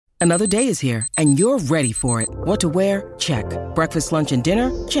Another day is here, and you're ready for it. What to wear? Check. Breakfast, lunch, and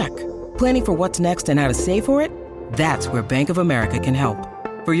dinner? Check. Planning for what's next and how to save for it? That's where Bank of America can help.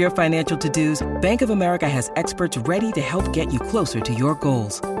 For your financial to-dos, Bank of America has experts ready to help get you closer to your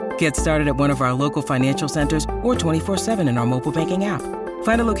goals. Get started at one of our local financial centers or 24/7 in our mobile banking app.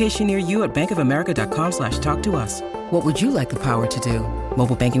 Find a location near you at bankofamerica.com/talktous. What would you like the power to do?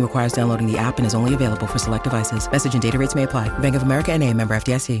 Mobile banking requires downloading the app and is only available for select devices. Message and data rates may apply. Bank of America N.A., member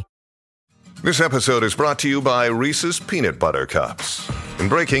FDIC. This episode is brought to you by Reese's Peanut Butter Cups. In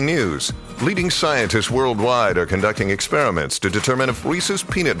breaking news, leading scientists worldwide are conducting experiments to determine if Reese's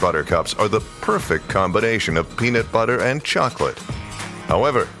Peanut Butter Cups are the perfect combination of peanut butter and chocolate.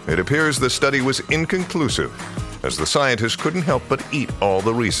 However, it appears the study was inconclusive, as the scientists couldn't help but eat all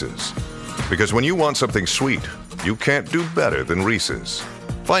the Reese's. Because when you want something sweet, you can't do better than Reese's.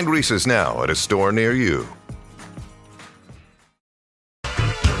 Find Reese's now at a store near you.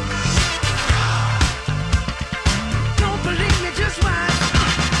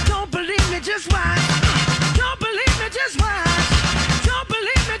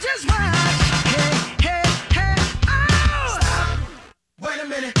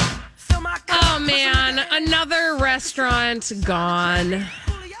 Another restaurant gone.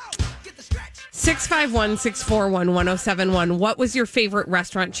 651-641-1071. What was your favorite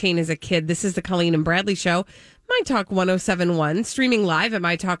restaurant chain as a kid? This is the Colleen and Bradley Show. My Talk 1071, streaming live at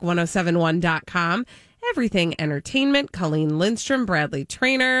mytalk1071.com. Everything Entertainment. Colleen Lindstrom, Bradley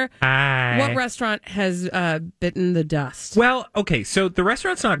Trainer. Hi. What restaurant has bitten the dust? Well, okay, so the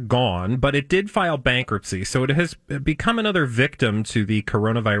restaurant's not gone, but it did file bankruptcy. So it has become another victim to the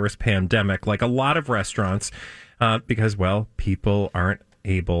coronavirus pandemic, like a lot of restaurants, because, well, people aren't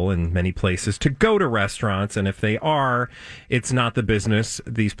able in many places to go to restaurants, and if they are, it's not the business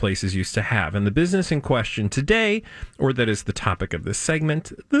these places used to have. And the business in question today, or that is the topic of this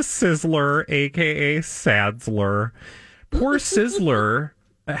segment, the Sizzler, aka Sadzler. Poor Sizzler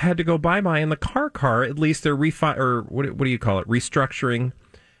had to go bye-bye in the car. At least they're what do you call it, restructuring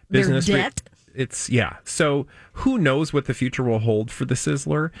business. Their debt? So who knows what the future will hold for the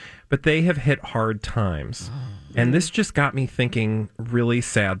Sizzler, but they have hit hard times. And this just got me thinking really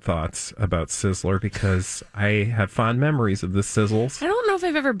sad thoughts about Sizzler, because I have fond memories of the Sizzles. I don't know if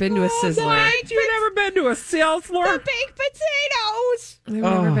I've ever been to a Sizzler. What? You've never been to a Sizzler? The baked potatoes. I've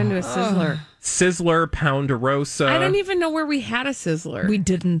never been to a Sizzler. Sizzler, Pounderosa. I don't even know where we had a Sizzler. We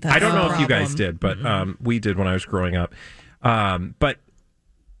didn't. I don't know if you guys did, but we did when I was growing up. But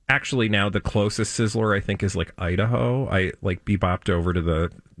actually, now the closest Sizzler, I think, is like Idaho. I bebopped over to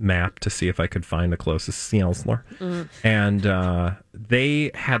the map to see if I could find the closest Sizzler. And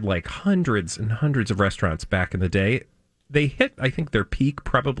they had like hundreds and hundreds of restaurants back in the day. They hit, I think, their peak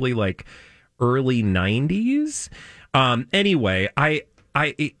probably like early 90s. Anyway, I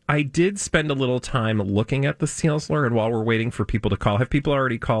did spend a little time looking at the Sizzler, and while we're waiting for people to call, have people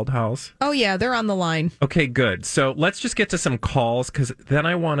already called, House? Oh, yeah, they're on the line. Okay, good. So let's just get to some calls, because then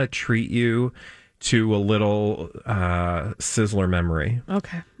I want to treat you to a little Sizzler memory.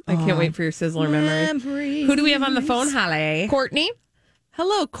 Okay. I can't wait for your Sizzler memory. Who do we have on the phone, Holly? Courtney.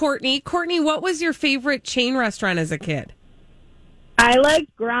 Hello, Courtney. Courtney, what was your favorite chain restaurant as a kid? I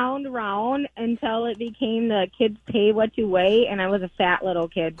liked Ground Round until it became the kids pay what you weigh, and I was a fat little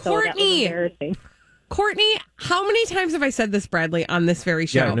kid, so that was embarrassing. Courtney, how many times have I said this, Bradley, on this very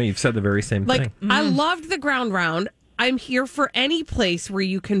show? Yeah, I know you've said the very same thing. I loved the Ground Round. I'm here for any place where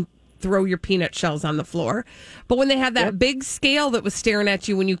you can throw your peanut shells on the floor. But when they had that big scale that was staring at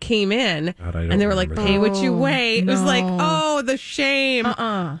you when you came in, and they were like, pay what you weigh, it was like, oh, the shame.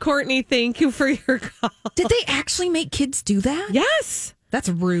 Courtney, thank you for your call. Did they actually make kids do that? Yes. That's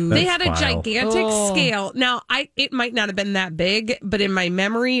rude. They had a gigantic scale. Now, it might not have been that big, but in my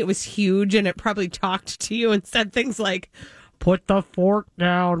memory, it was huge, and it probably talked to you and said things like, put the fork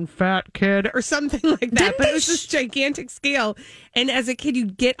down, fat kid, or something like that. But it was this gigantic scale. And as a kid,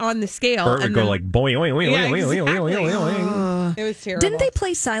 you'd get on the scale. Or it would go like, boing, oing, oing, oing, oing, oing, oing. It was terrible. Didn't they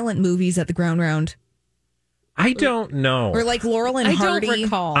play silent movies at the Ground Round? I don't know. Or like Laurel and Hardy? I don't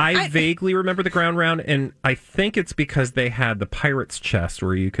recall. I vaguely remember the Ground Round, and I think it's because they had the pirate's chest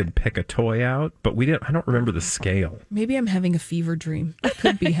where you could pick a toy out, but I don't remember the scale. Maybe I'm having a fever dream. It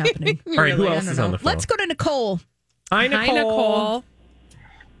could be happening. All right, who else is on the phone? Let's go to Nicole. Hi, Nicole.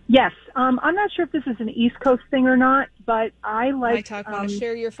 Yes. I'm not sure if this is an East Coast thing or not, but I like want to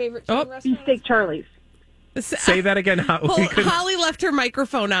share your favorite restaurant? Beefsteak Charlie's. Say that again. Holly left her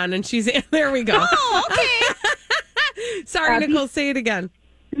microphone on, and she's in. There we go. Oh, okay. Sorry, Nicole, say it again.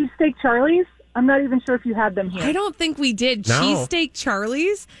 Beefsteak Charlie's? I'm not even sure if you had them here. I don't think we did. No. Cheesesteak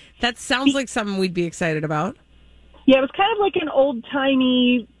Charlie's? That sounds like something we'd be excited about. Yeah, it was kind of like an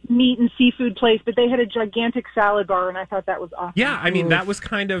old-timey meat and seafood place, but they had a gigantic salad bar, and I thought that was awesome. Yeah, I mean, that was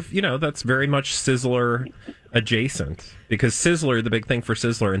kind of, that's very much Sizzler adjacent, because Sizzler, the big thing for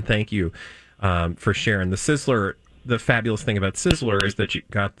Sizzler, and thank you for sharing the Sizzler. The fabulous thing about Sizzler is that you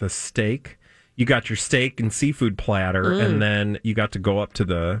got the steak, you got your steak and seafood platter, and then you got to go up to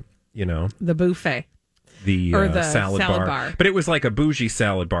the buffet. The salad bar. But it was like a bougie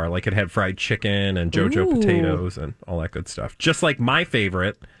salad bar. Like it had fried chicken and JoJo potatoes and all that good stuff. Just like my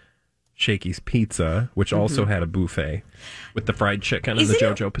favorite, Shakey's Pizza, which also had a buffet with the fried chicken and the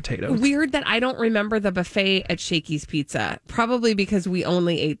JoJo potatoes. Weird that I don't remember the buffet at Shakey's Pizza. Probably because we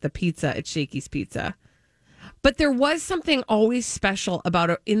only ate the pizza at Shakey's Pizza. But there was something always special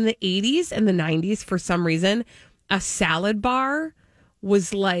about it. In the 80s and the 90s, for some reason, a salad bar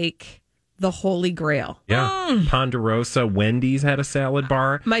was like the holy grail. Yeah. Ponderosa. Wendy's had a salad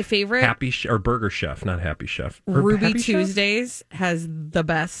bar. My favorite. Or Burger Chef, not Happy Chef. Ruby Happy Tuesdays has the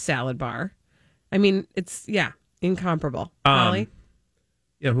best salad bar. I mean, it's, incomparable. Molly?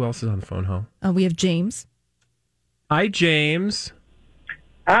 Yeah, who else is on the phone, Ho? We have James. Hi, James.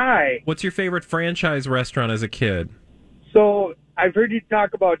 Hi. What's your favorite franchise restaurant as a kid? So I've heard you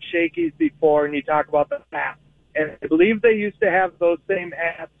talk about Shakey's before, and you talk about the hats. And I believe they used to have those same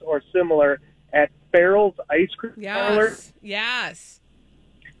hats or similar at Farrell's Ice Cream Parlor. Yes.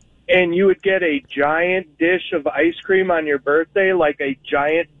 And you would get a giant dish of ice cream on your birthday, like a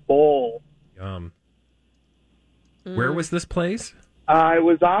giant bowl. Yum. Where was this place? I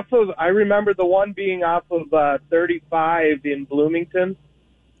remember the one being off of 35 in Bloomington.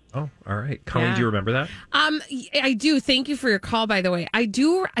 Oh, all right. Colleen, do you remember that? I do. Thank you for your call, by the way. I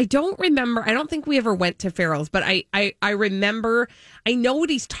don't remember. I don't think we ever went to Farrell's, but I remember. I know what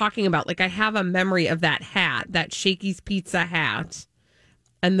he's talking about. Like, I have a memory of that hat, that Shakey's Pizza hat,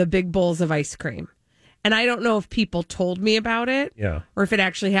 and the big bowls of ice cream. And I don't know if people told me about it, or if it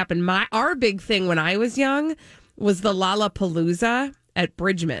actually happened. Our big thing when I was young was the Lollapalooza at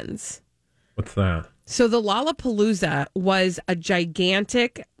Bridgman's. What's that? So the Lollapalooza was a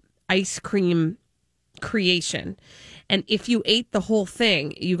gigantic ice cream creation, and if you ate the whole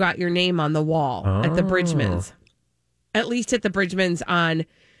thing, you got your name on the wall at the Bridgman's. At least at the Bridgman's on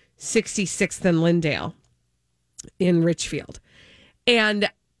 66th and Lyndale in Richfield. And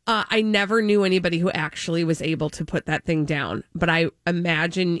I never knew anybody who actually was able to put that thing down, but I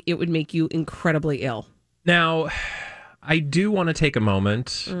imagine it would make you incredibly ill. Now, I do want to take a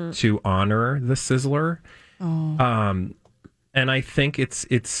moment to honor the Sizzler. And I think it's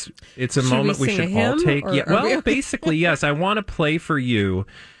a moment we should all take. Basically, yes. I want to play for you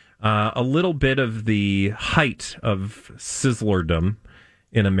a little bit of the height of Sizzlerdom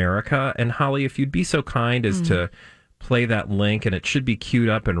in America. And Holly, if you'd be so kind as to play that link, and it should be queued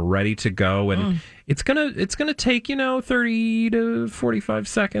up and ready to go. And it's gonna take 30 to 45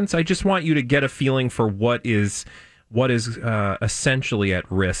 seconds. I just want you to get a feeling for what is essentially at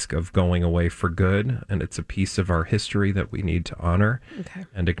risk of going away for good, and it's a piece of our history that we need to honor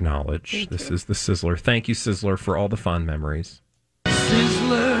and acknowledge. This is the Sizzler. Thank you, Sizzler, for all the fond memories.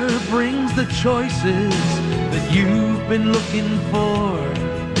 Sizzler brings the choices that you've been looking for,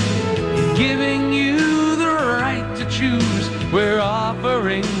 giving you the right to choose. We're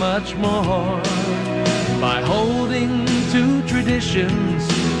offering much more by holding to traditions,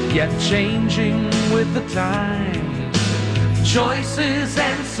 yet changing with the times. Choices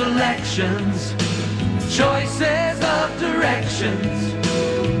and selections, choices of directions,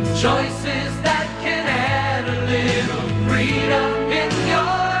 choices that can add a little freedom in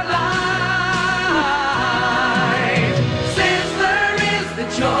your life. Sizzler is the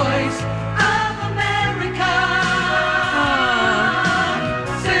choice of America.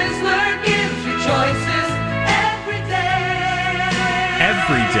 Sizzler gives you choices every day.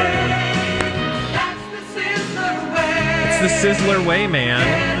 Every day. The Sizzler way, man.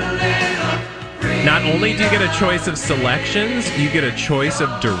 Not only do you get a choice of selections, you get a choice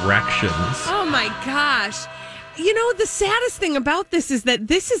of directions. Oh my gosh. The saddest thing about this is that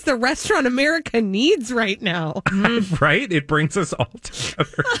this is the restaurant America needs right now. Right? It brings us all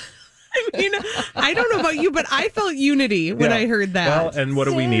together. I mean, I don't know about you, but I felt unity when I heard that. Well, and what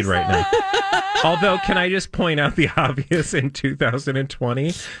do we need right now? Although, can I just point out the obvious in 2020?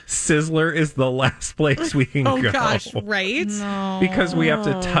 Sizzler is the last place we can go. Oh, gosh, right? No. Because we have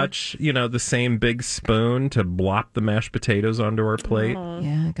to touch, the same big spoon to blop the mashed potatoes onto our plate.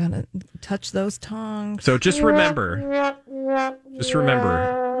 Yeah, gotta touch those tongs. So just remember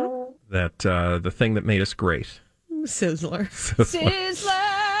that the thing that made us great. Sizzler.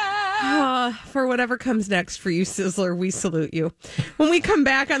 Sizzler! For whatever comes next for you, Sizzler, we salute you. When we come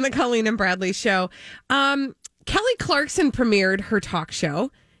back on the Colleen and Bradley show, Kelly Clarkson premiered her talk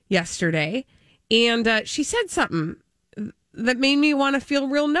show yesterday, and she said something that made me want to feel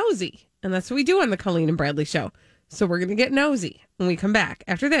real nosy. And that's what we do on the Colleen and Bradley Show. So we're going to get nosy when we come back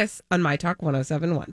after this on My Talk 1071.